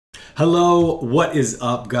Hello, what is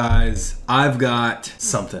up guys? I've got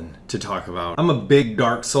something to talk about. I'm a big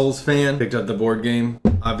Dark Souls fan. Picked up the board game,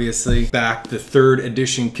 obviously. Backed the 3rd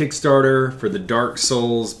edition Kickstarter for the Dark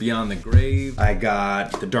Souls Beyond the Grave. I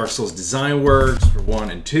got the Dark Souls Design Works for 1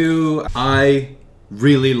 and 2. I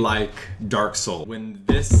really like Dark Souls. When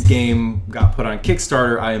this game got put on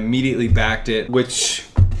Kickstarter, I immediately backed it, which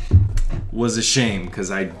was a shame because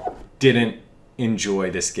I didn't enjoy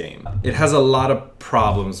this game. It has a lot of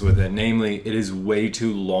problems with it, namely it is way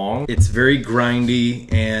too long. It's very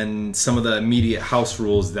grindy, and some of the immediate house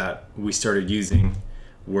rules that we started using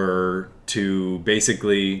were to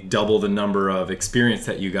basically double the number of experience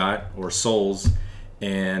that you got, or souls,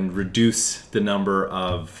 and reduce the number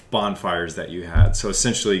of bonfires that you had. So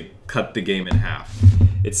essentially cut the game in half.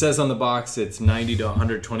 It says on the box it's 90 to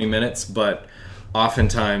 120 minutes, but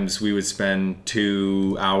oftentimes we would spend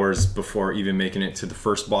 2 hours before even making it to the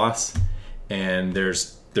first boss, and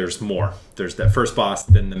there's more. There's that first boss,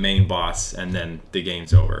 then the main boss, and then the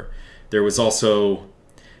game's over. There was also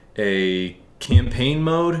a campaign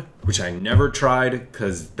mode, which I never tried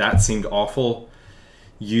because that seemed awful.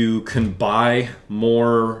 You can buy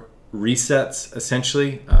more resets,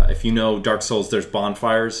 essentially. If you know Dark Souls, there's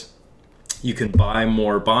bonfires. You can buy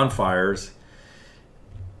more bonfires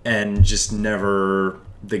and just never,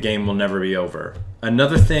 the game will never be over.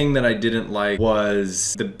 Another thing that I didn't like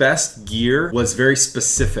was the best gear was very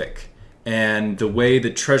specific, and the way the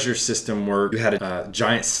treasure system worked, you had a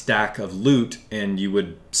giant stack of loot and you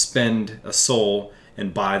would spend a soul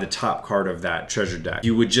and buy the top card of that treasure deck.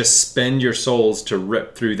 You would just spend your souls to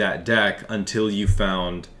rip through that deck until you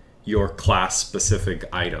found your class specific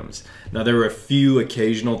items. Now there were a few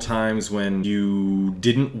occasional times when you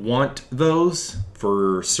didn't want those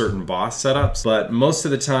for certain boss setups, but most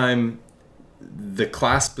of the time the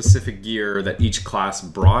class specific gear that each class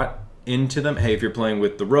brought into them, hey, if you're playing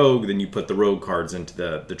with the rogue, then you put the rogue cards into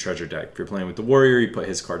the treasure deck. If you're playing with the warrior, you put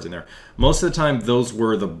his cards in there. Most of the time those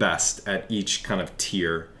were the best at each kind of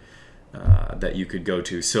tier that you could go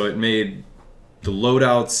to. So it made the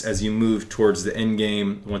loadouts as you move towards the end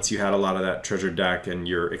game, once you had a lot of that treasure deck and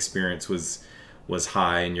your experience was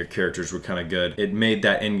high and your characters were kind of good, it made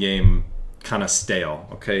that end game kind of stale.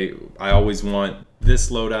 Okay, I always want this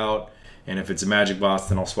loadout, and if it's a magic boss,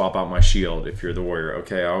 then I'll swap out my shield if you're the warrior.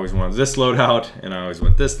 Okay, I always want this loadout, and I always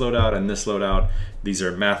want this loadout and this loadout. These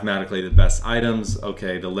are mathematically the best items.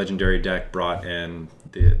 Okay, the legendary deck brought in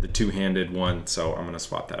the two-handed one, so I'm gonna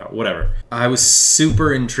swap that out, whatever. I was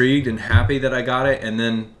super intrigued and happy that I got it, and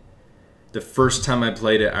then the first time I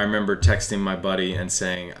played it, I remember texting my buddy and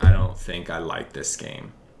saying, I don't think I like this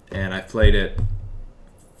game. And I played it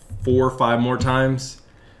 4 or 5 more times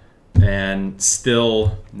and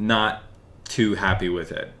still not too happy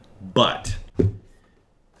with it. But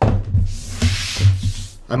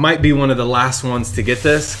I might be one of the last ones to get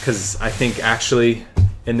this, because I think actually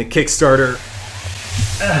in the Kickstarter,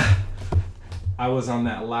 I was on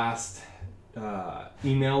that last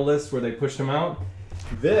email list where they pushed them out.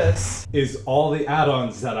 This is all the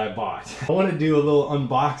add-ons that I bought. I want to do a little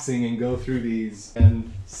unboxing and go through these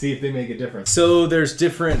and see if they make a difference. So there's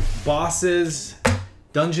different bosses,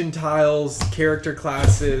 dungeon tiles, character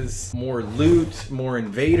classes, more loot, more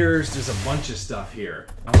invaders. There's a bunch of stuff here.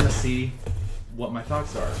 I want to see what my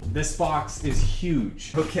thoughts are. This box is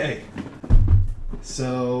huge. Okay.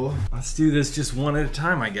 So let's do this just one at a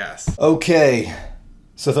time, I guess. Okay,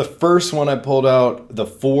 so the first one I pulled out, the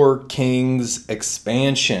 4 Kings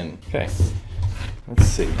Expansion. Okay, let's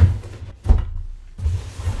see.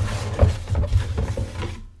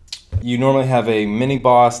 You normally have a mini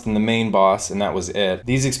boss and the main boss, and that was it.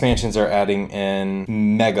 These expansions are adding in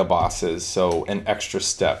mega bosses, so an extra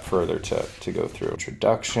step further to go through.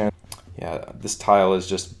 Introduction. Yeah, this tile is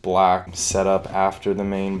just black, set up after the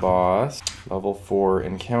main boss. Level 4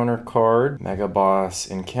 encounter card. Mega boss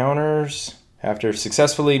encounters. After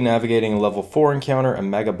successfully navigating a level 4 encounter, a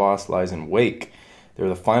mega boss lies in wake. They're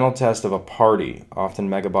the final test of a party. Often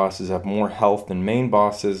mega bosses have more health than main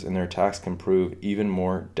bosses, and their attacks can prove even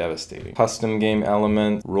more devastating. Custom game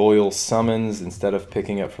element, royal summons. Instead of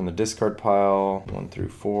picking up from the discard pile, 1 through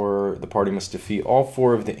 4, the party must defeat all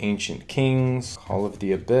 4 of the ancient kings. Call of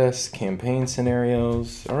the Abyss, campaign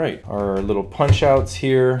scenarios. All right, our little punch outs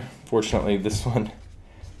here. Fortunately, this one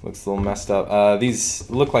looks a little messed up. These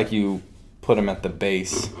look like you put them at the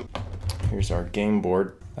base. Here's our game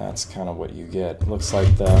board. That's kind of what you get. Looks like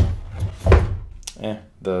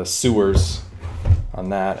the sewers on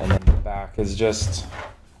that, and then the back is just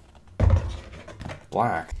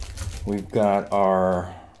black. We've got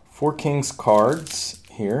our 4 Kings cards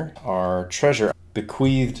here, our treasure,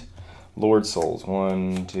 bequeathed Lord Souls,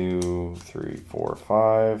 1, 2, 3, 4,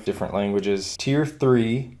 5 different languages. Tier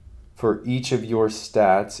 3 for each of your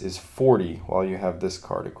stats is 40 while you have this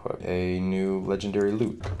card equipped. A new legendary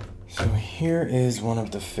loot. So here is one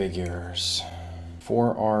of the figures.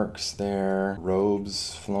 4 arcs there,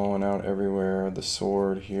 robes flowing out everywhere, the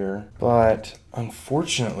sword here. But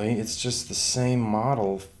unfortunately, it's just the same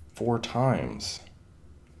model 4 times.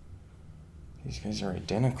 These guys are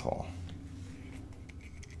identical.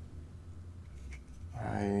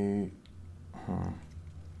 I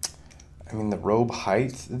mean, the robe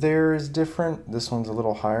height there is different. This one's a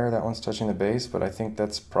little higher, that one's touching the base, but I think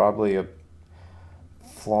that's probably a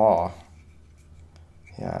flaw.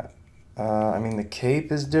 Yeah. I mean, the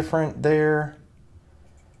cape is different there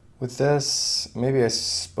with this. Maybe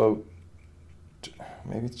it's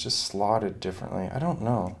just slotted differently. I don't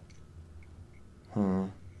know.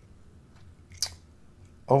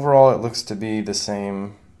 Overall, it looks to be the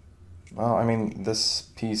same. Well, I mean, this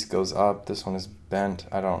piece goes up. This one is bent.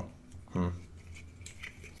 I don't.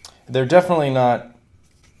 They're definitely not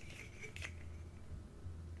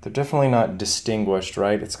distinguished,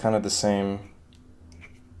 right? It's kind of the same.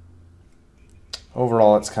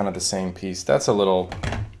 Overall, it's kind of the same piece. That's a little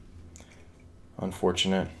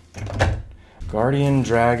unfortunate. Guardian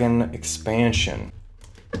Dragon Expansion.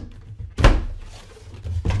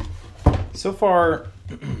 So far,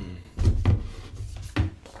 there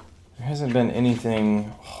hasn't been anything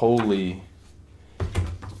wholly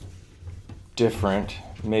different.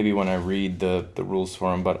 Maybe when I read the rules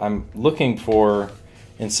for them, but I'm looking for,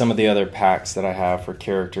 in some of the other packs that I have for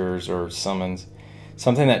characters or summons,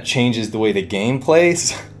 something that changes the way the game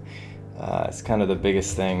plays. It's kind of the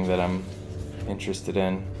biggest thing that I'm interested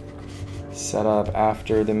in. Set up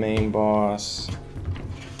after the main boss.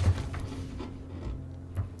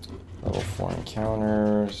 Level 4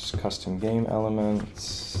 encounters, custom game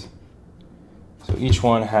elements. So each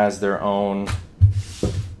one has their own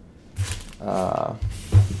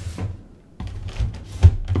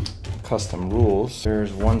custom rules.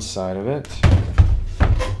 There's one side of it.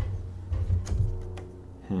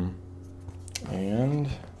 And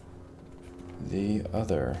the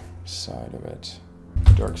other side of it.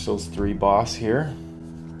 Dark Souls 3 boss here.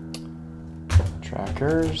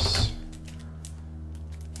 Trackers.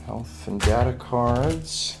 Health and data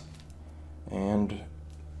cards. And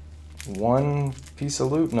one piece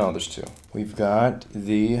of loot. No, there's 2. We've got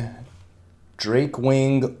the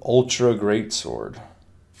Drakewing Ultra Greatsword.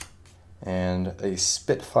 And a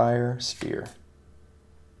Spitfire Spear.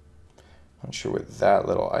 Not sure what that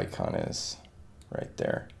little icon is right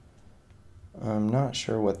there. I'm not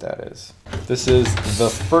sure what that is. This is the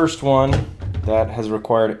first one that has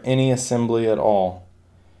required any assembly at all.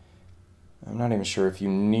 I'm not even sure if you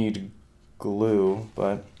need glue,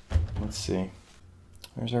 but let's see.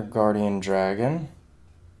 There's our Guardian Dragon.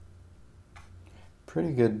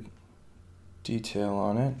 Pretty good detail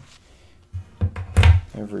on it.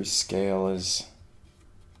 Every scale is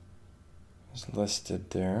listed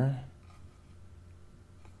there.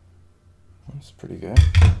 That's pretty good.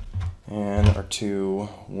 And our 2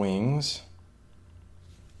 wings.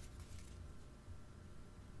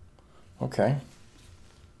 Okay.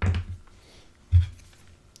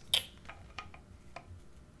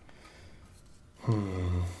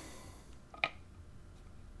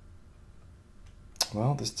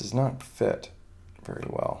 Well, this does not fit very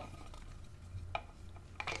well.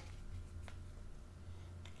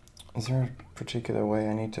 Is there a particular way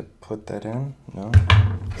I need to put that in? No?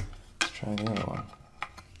 Let's try the other one.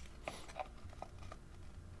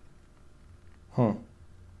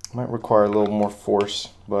 Might require a little more force,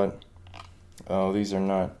 but oh, these are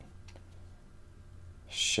not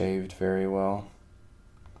shaved very well.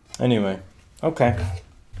 Anyway, okay.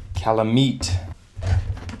 Kalameet.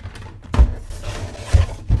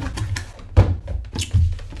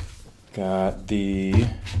 Got the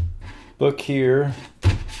book here.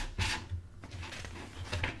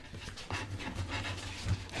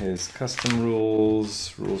 His custom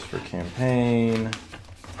rules, rules for campaign.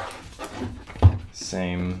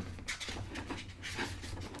 Same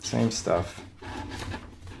stuff.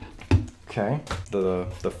 Okay,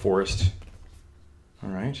 the forest. All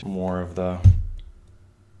right, more of the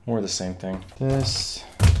same thing. This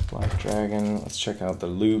Black Dragon. Let's check out the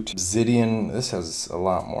loot. Obsidian. This has a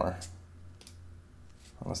lot more.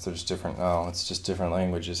 Unless there's different. Oh, it's just different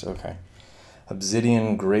languages. Okay.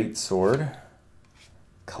 Obsidian Greatsword.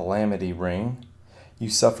 Calamity Ring. You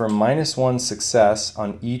suffer -1 success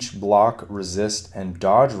on each block, resist, and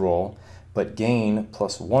dodge roll, but gain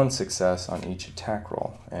 +1 success on each attack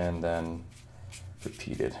roll, and then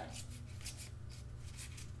repeated.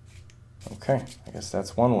 Okay, I guess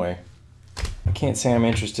that's one way I can't say I'm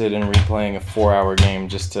interested in replaying a 4-hour game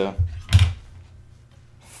just to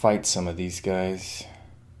fight some of these guys.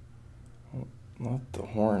 Not the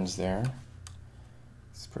horns there.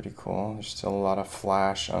 It's pretty cool. There's still a lot of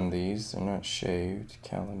flash on these. They're not shaved.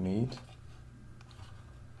 Kalameet.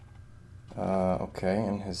 Okay,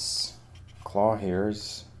 and his claw here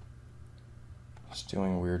is just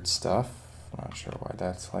doing weird stuff. I'm not sure why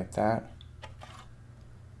that's like that.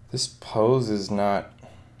 This pose is not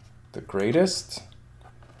the greatest.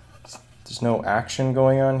 There's no action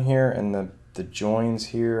going on here, and the joins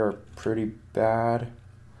here are pretty bad.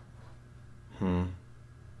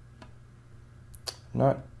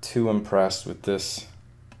 Not too impressed with this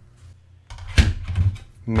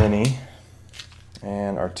mini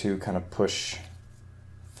and our two kind of push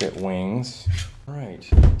fit wings. Right,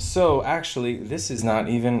 so actually this is not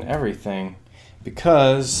even everything,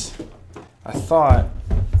 because I thought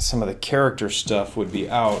some of the character stuff would be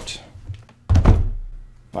out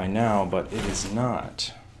by now, but it is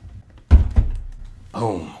not.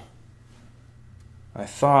 Boom. I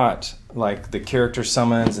thought like the character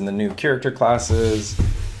summons and the new character classes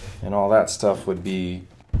and all that stuff would be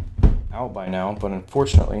out by now, but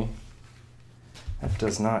unfortunately that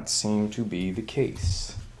does not seem to be the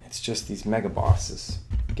case. It's just these mega bosses.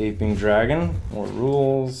 Gaping Dragon, more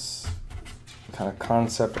rules, kind of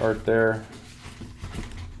concept art there.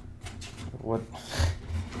 What?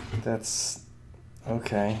 That's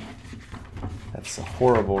okay. That's a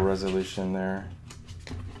horrible resolution there.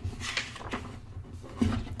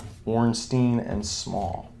 Ornstein and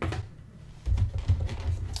Small.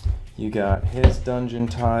 You got his dungeon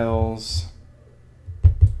tiles.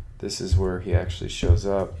 This is where he actually shows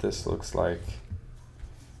up. This looks like,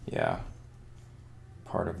 yeah,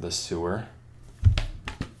 part of the sewer.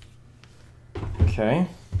 Okay.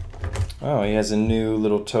 Oh, he has a new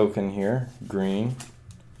little token here. Green.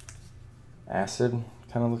 Acid.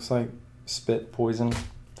 Kind of looks like spit poison.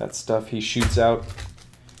 That stuff he shoots out.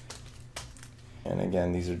 And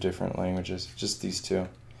again, these are different languages, just these two.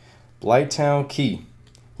 Blighttown Key.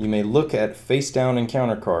 You may look at face down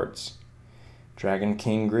encounter cards. Dragon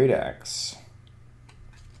King Great Axe.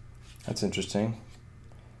 That's interesting.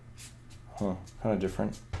 Huh, kind of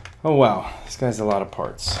different. Oh wow, this guy's a lot of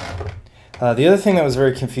parts. The other thing that was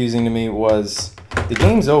very confusing to me was the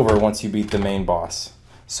game's over once you beat the main boss.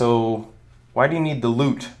 So why do you need the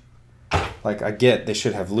loot? Like, I get they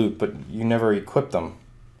should have loot, but you never equip them.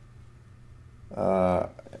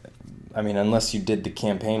 I mean, unless you did the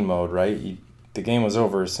campaign mode, right? The game was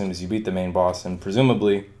over as soon as you beat the main boss, and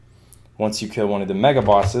presumably, once you kill one of the mega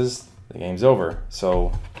bosses, the game's over.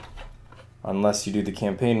 So, unless you do the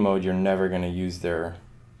campaign mode, you're never going to use their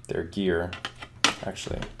gear.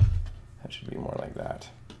 Actually, that should be more like that.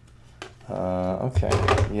 Okay,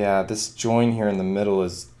 yeah, this join here in the middle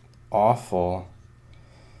is awful.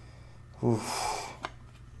 Oof.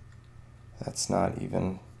 That's not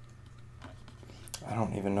even... I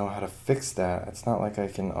don't even know how to fix that. It's not like I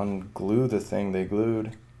can unglue the thing they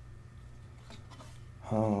glued.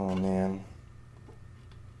 Oh, man.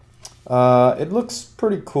 It looks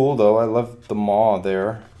pretty cool, though. I love the maw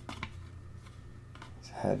there.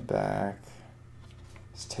 His head back.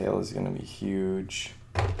 His tail is going to be huge.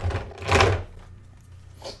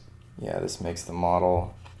 Yeah, this makes the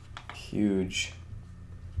model huge.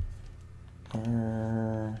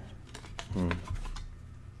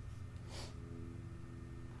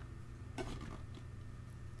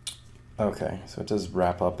 Okay, so it does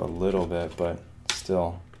wrap up a little bit, but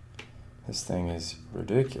still, this thing is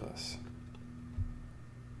ridiculous.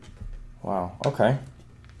 Wow, okay.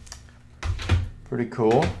 Pretty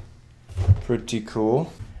cool. Pretty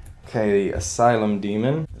cool. Okay, the Asylum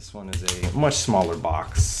Demon. This one is a much smaller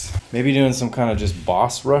box. Maybe doing some kind of just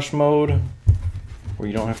boss rush mode, where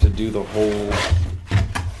you don't have to do the whole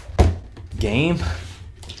game.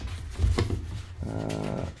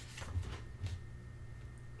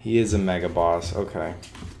 He is a mega boss, okay.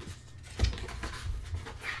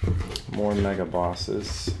 More mega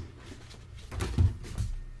bosses.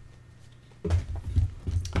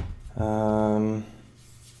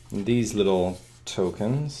 These little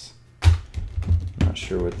tokens. Not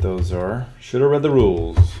sure what those are. Should have read the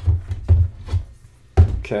rules.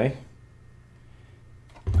 Okay.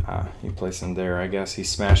 You place them there, I guess. He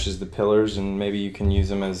smashes the pillars and maybe you can use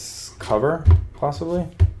them as cover, possibly?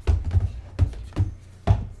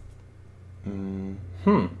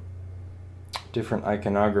 Different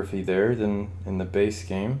iconography there than in the base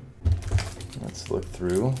game. Let's look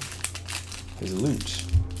through his loot.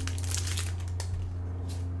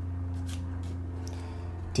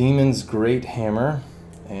 Demon's Great Hammer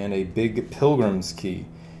and a big pilgrim's key.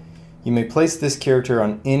 You may place this character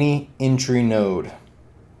on any entry node,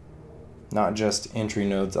 not just entry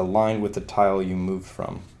nodes aligned with the tile you moved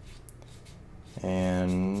from.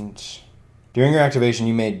 And during your activation,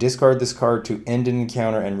 you may discard this card to end an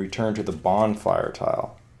encounter and return to the bonfire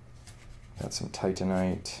tile. Got some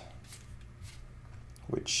Titanite,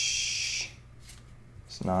 which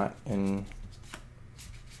is not in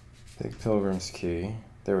Big Pilgrim's Key.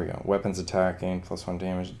 There we go. Weapons attacking, +1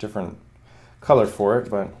 damage. Different color for it,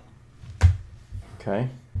 but okay.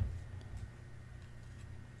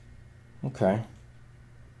 Okay.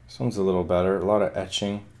 This one's a little better. A lot of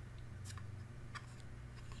etching.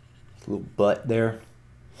 A little butt there.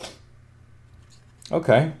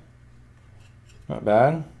 Okay. Not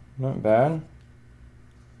bad. Not bad.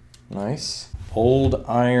 Nice. Old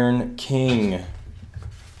Iron King.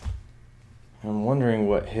 I'm wondering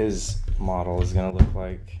what his model is going to look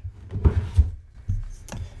like.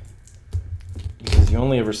 Because you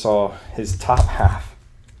only ever saw his top half.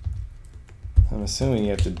 I'm assuming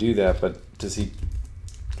you have to do that, but does he,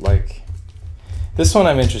 like... This one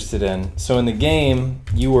I'm interested in. So in the game,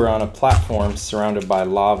 you were on a platform surrounded by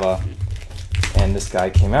lava, and this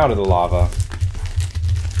guy came out of the lava.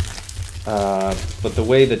 But the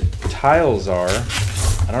way the tiles are,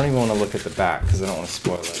 I don't even want to look at the back because I don't want to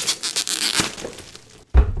spoil it.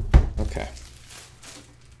 Okay.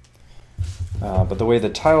 But the way the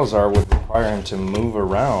tiles are would require him to move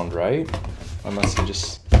around, right? Unless he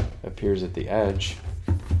just appears at the edge.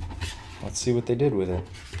 Let's see what they did with it.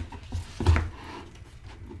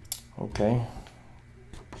 Okay.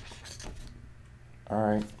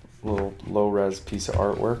 Alright, little low-res piece of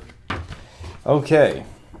artwork. Okay.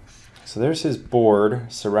 So there's his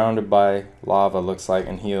board surrounded by lava, looks like,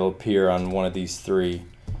 and he'll appear on one of these 3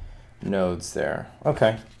 nodes there.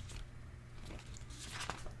 Okay.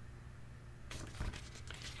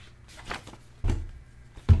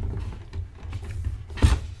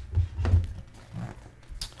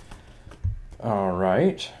 All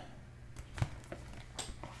right.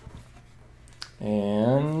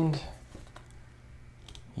 And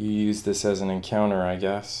you use this as an encounter, I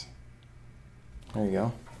guess. There you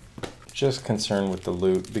go. Just concerned with the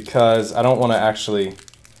loot because I don't want to actually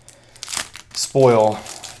spoil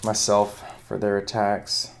myself for their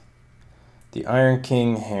attacks. The Iron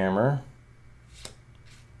King Hammer.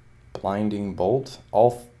 Blinding Bolt.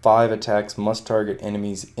 All 5 attacks must target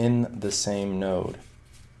enemies in the same node.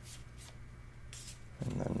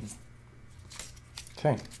 And then,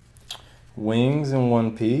 okay. Wings in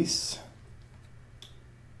one piece.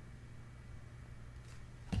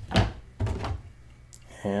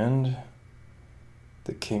 And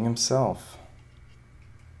the king himself.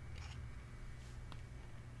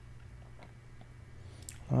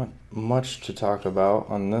 Not much to talk about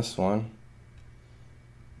on this one.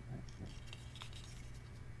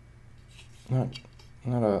 Not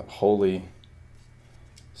a wholly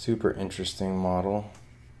super interesting model.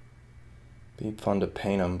 Be fun to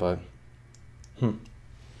paint them, but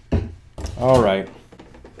all right.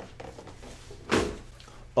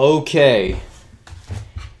 Okay.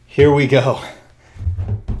 Here we go.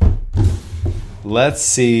 Let's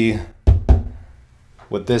see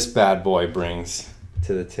what this bad boy brings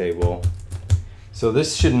to the table. So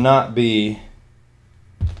this should not be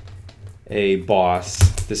a boss.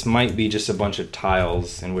 This might be just a bunch of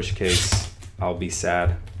tiles, in which case I'll be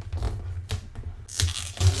sad.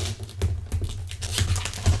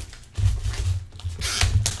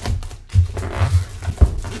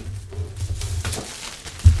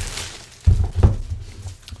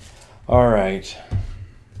 All right,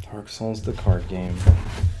 Dark Souls, the card game.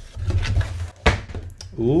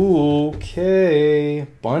 Ooh, okay,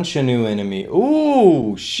 bunch of new enemy.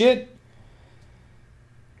 Ooh, shit.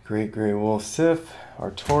 Great Grey Wolf Sif,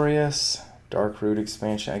 Artorias, Darkroot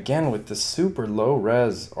Expansion. Again, with the super low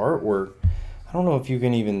res artwork. I don't know if you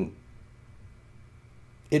can even...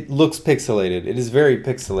 It looks pixelated. It is very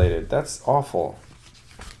pixelated. That's awful.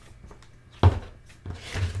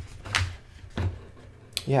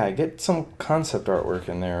 Yeah, get some concept artwork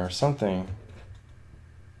in there or something.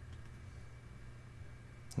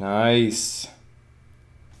 Nice.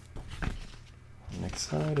 I'm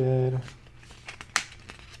excited.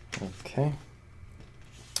 Okay.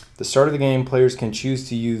 The start of the game, players can choose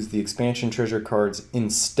to use the expansion treasure cards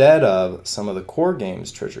instead of some of the core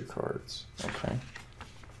game's treasure cards. Okay.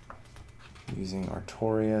 Using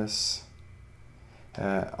Artorias.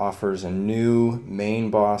 Offers a new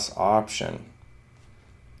main boss option.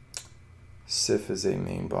 Sif is a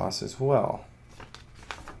main boss as well.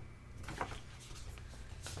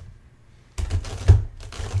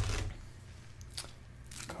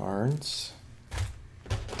 Cards.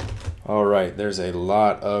 All right, there's a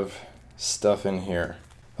lot of stuff in here.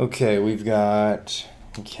 Okay, we've got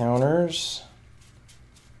encounters.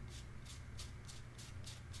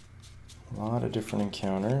 A lot of different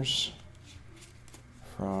encounters.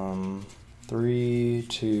 From 3,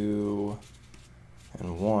 2,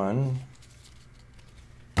 and 1.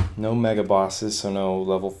 No mega bosses, so no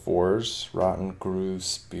level 4s. Rotten Groove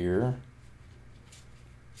Spear.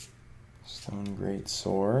 Stone Great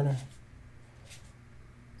Sword.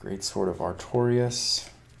 Great Sword of Artorias.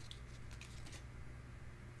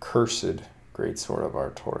 Cursed Great Sword of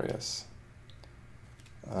Artorias.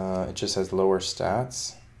 It just has lower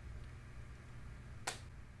stats.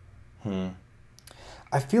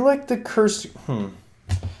 I feel like the cursed...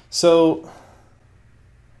 So,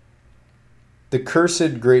 the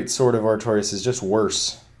Cursed Great Sword of Artorias is just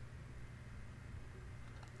worse.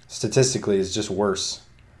 Statistically, it's just worse.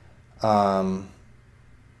 And,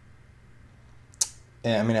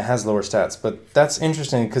 I mean, it has lower stats, but that's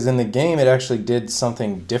interesting because in the game it actually did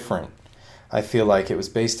something different. I feel like it was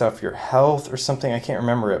based off your health or something. I can't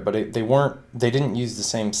remember it, but they didn't use the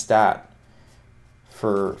same stat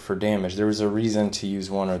for damage. There was a reason to use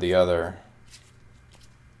one or the other.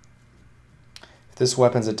 If this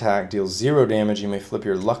weapon's attack deals 0 damage, you may flip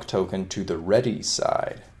your luck token to the ready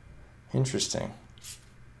side. Interesting.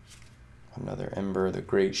 Another Ember, the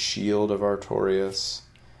Great Shield of Artorias.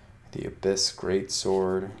 The Abyss Great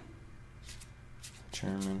Sword.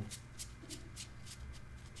 German.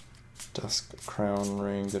 Dusk Crown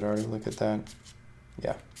Ring. Did I already look at that?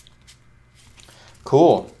 Yeah.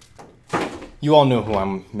 Cool. You all know who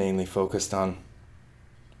I'm mainly focused on.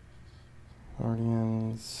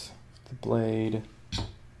 Guardians. The Blade.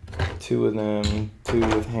 2 of them. 2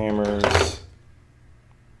 with hammers.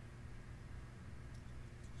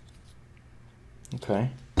 Okay.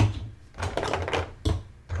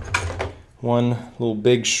 One little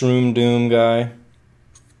big Shroom Doom guy.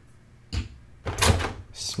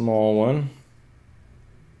 Small one.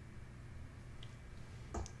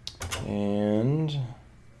 And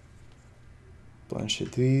a bunch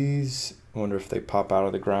of these. I wonder if they pop out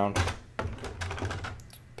of the ground.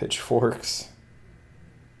 Pitchforks.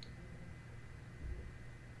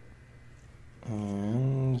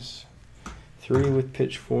 And 3 with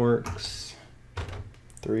pitchforks.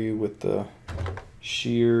 3 with the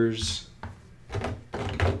shears.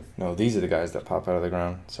 No, these are the guys that pop out of the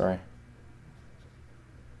ground. Sorry.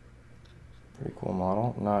 Pretty cool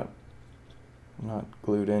model. Not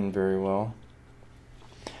glued in very well.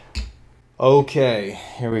 Okay,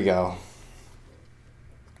 here we go.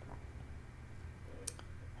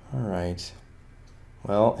 Alright.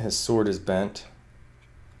 Well, his sword is bent.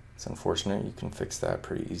 It's unfortunate. You can fix that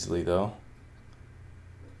pretty easily, though.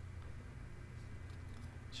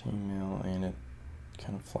 Chainmail, and it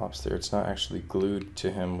kind of flops there. It's not actually glued to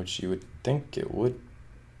him, which you would think it would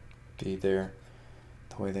be there,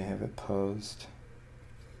 the way they have it posed.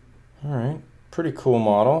 Alright, pretty cool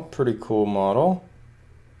model, pretty cool model.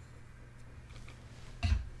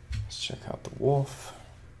 Let's check out the wolf.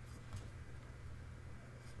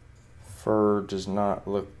 Fur does not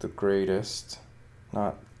look the greatest.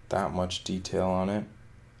 Not that much detail on it.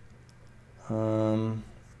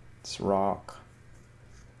 It's rock.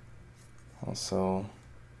 Also,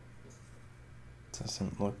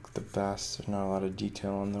 doesn't look the best. There's not a lot of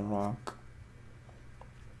detail on the rock.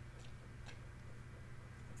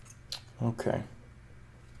 Okay.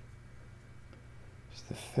 There's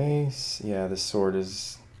the face. Yeah, the sword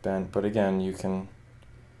is bent, but again, you can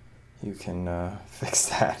fix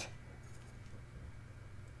that.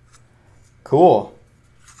 Cool.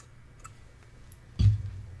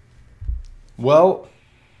 Well,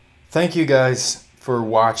 thank you guys for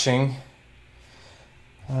watching.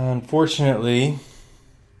 Unfortunately,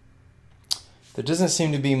 there doesn't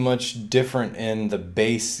seem to be much different in the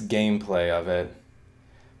base gameplay of it,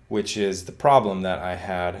 which is the problem that I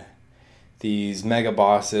had. These mega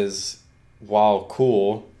bosses, while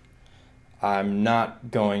cool, I'm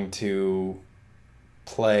not going to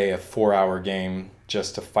play a 4-hour game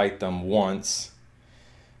just to fight them once,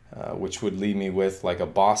 which would leave me with like a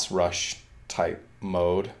boss rush type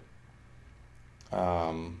mode.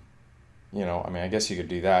 You know, I mean, I guess you could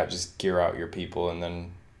do that, just gear out your people and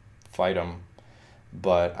then fight them.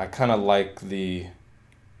 But I kind of like the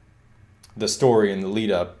story and the lead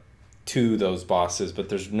up to those bosses, but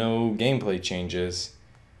there's no gameplay changes.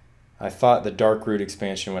 I thought the Darkroot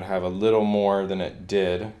expansion would have a little more than it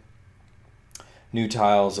did. New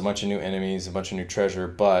tiles, a bunch of new enemies, a bunch of new treasure,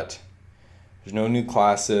 but there's no new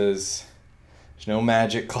classes. There's no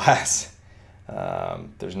magic class.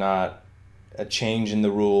 There's not a change in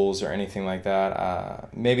the rules or anything like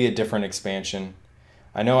that. Maybe a different expansion.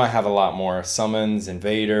 I know I have a lot more summons,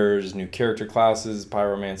 invaders, new character classes,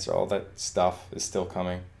 pyromancer, all that stuff is still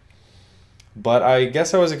coming. But I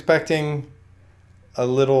guess I was expecting a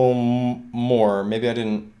little more. Maybe I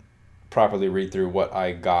didn't properly read through what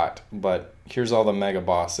I got, but here's all the mega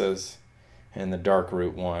bosses and the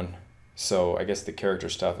Darkroot one. So I guess the character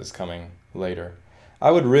stuff is coming later.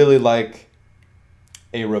 I would really like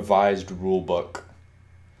a revised rulebook.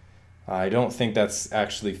 I don't think that's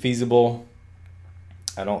actually feasible.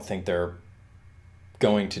 I don't think they're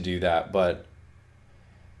going to do that, but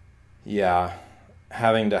yeah,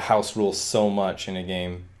 having to house rule so much in a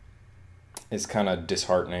game is kind of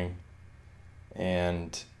disheartening.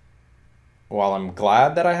 And while I'm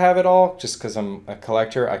glad that I have it all, just because I'm a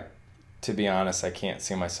collector, to be honest, I can't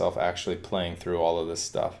see myself actually playing through all of this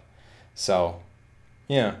stuff. So,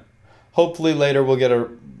 yeah. Hopefully later we'll get a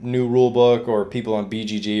new rule book, or people on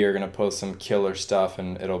BGG are going to post some killer stuff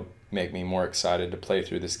and it'll make me more excited to play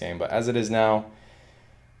through this game. But as it is now,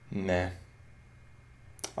 meh.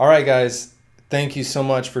 All right, guys. Thank you so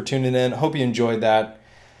much for tuning in. Hope you enjoyed that.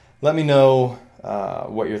 Let me know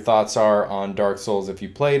what your thoughts are on Dark Souls if you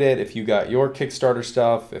played it, if you got your Kickstarter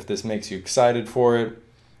stuff, if this makes you excited for it,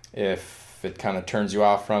 if it kind of turns you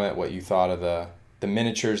off from it, what you thought of the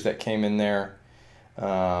miniatures that came in there.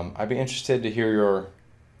 I'd be interested to hear your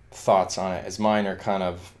thoughts on it, as mine are kind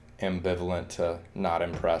of ambivalent to not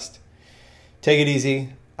impressed. Take it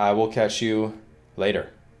easy. I will catch you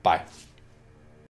later. Bye.